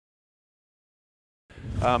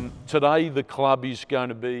Today the club is going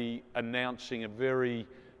to be announcing a very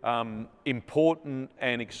important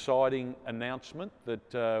and exciting announcement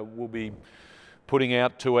that we'll be putting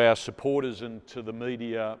out to our supporters and to the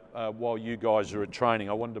media while you guys are at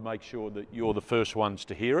training. I wanted to make sure that you're the first ones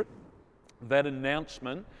to hear it. That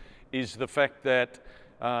announcement is the fact that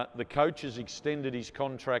the coach has extended his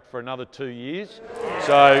contract for another 2 years.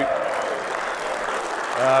 So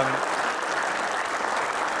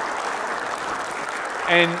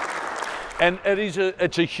and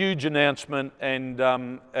it's a huge announcement, and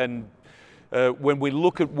when we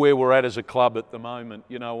look at where we're at as a club at the moment,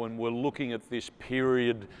 you know, and we're looking at this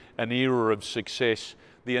period, an era of success,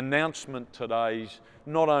 the announcement today is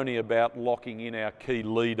not only about locking in our key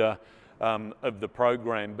leader of the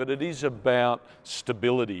program, but it is about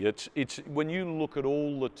stability. It's when you look at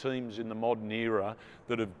all the teams in the modern era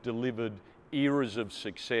that have delivered eras of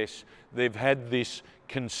success, they've had this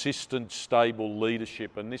consistent, stable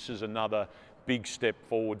leadership, and this is another big step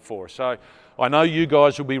forward for us. So I know you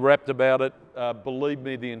guys will be rapt about it. Believe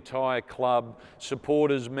me, the entire club,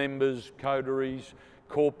 supporters, members, coteries,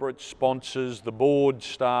 corporate sponsors, the board,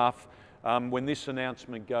 staff, when this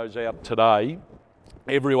announcement goes out today,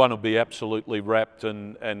 everyone will be absolutely rapt,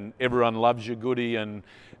 and everyone loves you, Goody, and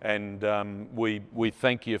we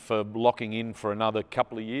thank you for locking in for another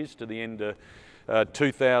couple of years to the end of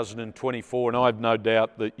 2024, and I have no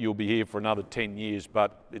doubt that you'll be here for another 10 years,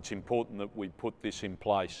 but it's important that we put this in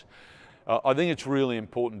place. I think it's really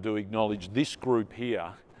important to acknowledge this group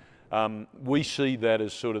here. We see that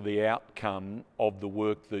as sort of the outcome of the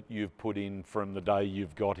work that you've put in from the day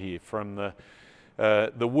you've got here, from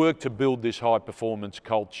the work to build this high performance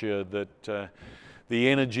culture, that the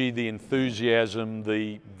energy, the enthusiasm,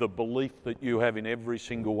 the belief that you have in every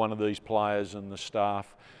single one of these players and the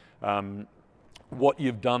staff, what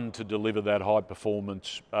you've done to deliver that high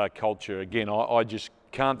performance culture. Again, I just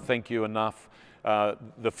can't thank you enough.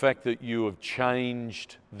 The fact that you have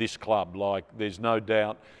changed this club, like there's no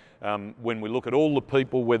doubt, when we look at all the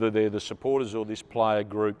people, whether they're the supporters or this player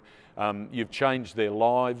group, you've changed their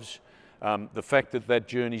lives. The fact that that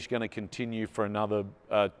journey is going to continue for another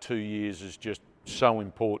 2 years is just so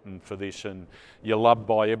important for this, and you're loved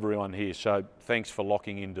by everyone here. So thanks for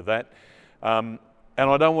locking into that. And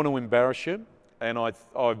I don't want to embarrass you, and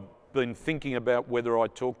I've been thinking about whether I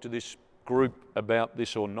talk to this group about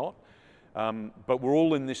this or not, but we're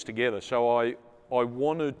all in this together. So I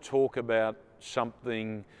want to talk about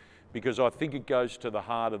something because I think it goes to the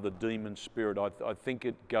heart of the demon spirit. I think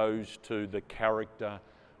it goes to the character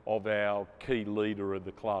of our key leader of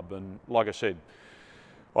the club. And like I said,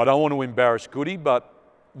 I don't want to embarrass Goody,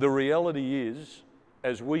 but the reality is,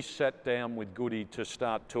 as we sat down with Goody to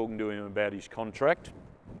start talking to him about his contract,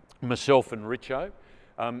 myself and Richo,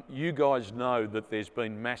 you guys know that there's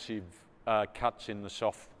been massive cuts in the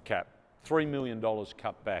soft cap, $3 million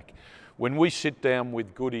cut back. When we sit down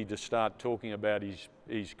with Goody to start talking about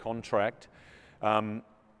his contract,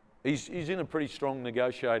 he's in a pretty strong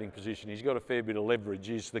negotiating position. He's got a fair bit of leverage.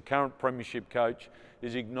 He's the current premiership coach.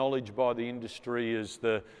 He's acknowledged by the industry as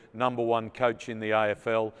the #1 coach in the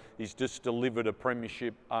AFL. He's just delivered a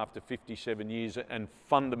premiership after 57 years and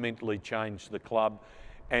fundamentally changed the club,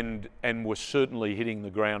 and was certainly hitting the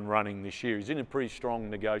ground running this year. He's in a pretty strong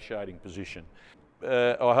negotiating position.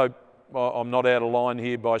 I hope I'm not out of line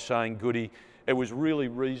here by saying, Goody, it was really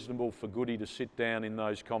reasonable for Goody to sit down in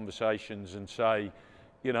those conversations and say,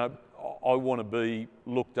 you know, I want to be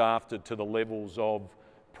looked after to the levels of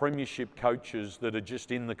premiership coaches that are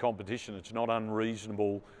just in the competition. It's not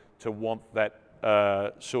unreasonable to want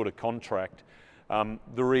that sort of contract.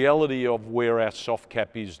 The reality of where our soft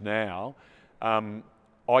cap is now,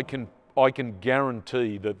 I can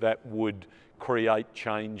guarantee that would create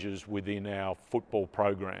changes within our football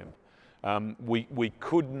program. We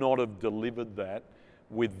could not have delivered that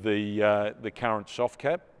with the current soft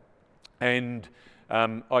cap, and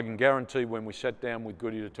I can guarantee when we sat down with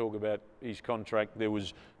Goody to talk about his contract, there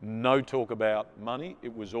was no talk about money.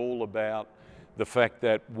 It was all about the fact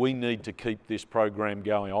that we need to keep this program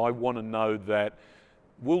going. I want to know that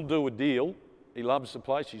we'll do a deal. He loves the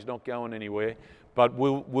place. He's not going anywhere. But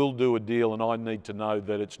we'll do a deal, and I need to know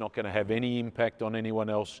that it's not going to have any impact on anyone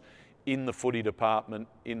else in the footy department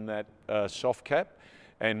in that soft cap.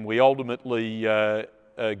 And we ultimately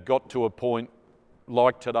got to a point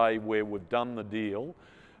like today where we've done the deal,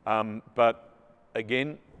 but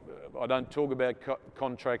again, I don't talk about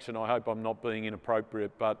contracts, and I hope I'm not being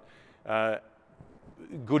inappropriate, but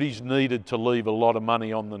Goody's needed to leave a lot of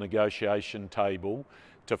money on the negotiation table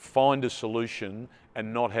to find a solution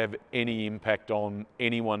and not have any impact on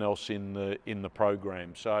anyone else in the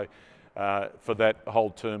program. So for that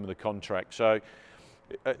whole term of the contract. So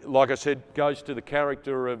like I said, goes to the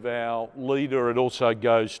character of our leader. It also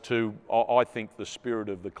goes to, I think, the spirit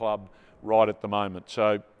of the club right at the moment.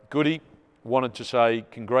 So, Goody, wanted to say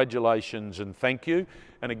congratulations and thank you.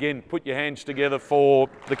 And again, put your hands together for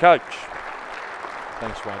the coach.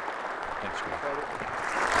 Thanks, mate. Thanks, mate.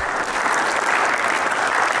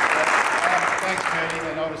 Thanks, Bernie,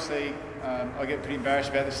 and obviously I get pretty embarrassed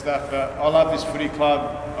about this stuff, but I love this footy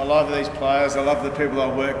club, I love these players, I love the people I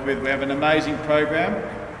work with. We have an amazing program,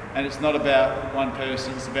 and it's not about one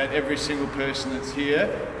person, it's about every single person that's here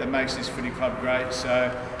that makes this footy club great.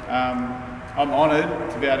 So I'm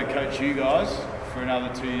honoured to be able to coach you guys for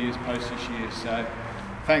another 2 years post this year. So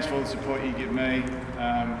thanks for all the support you give me.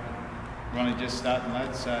 We're only just starting,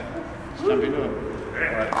 lads, so let's jump into it.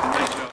 All right.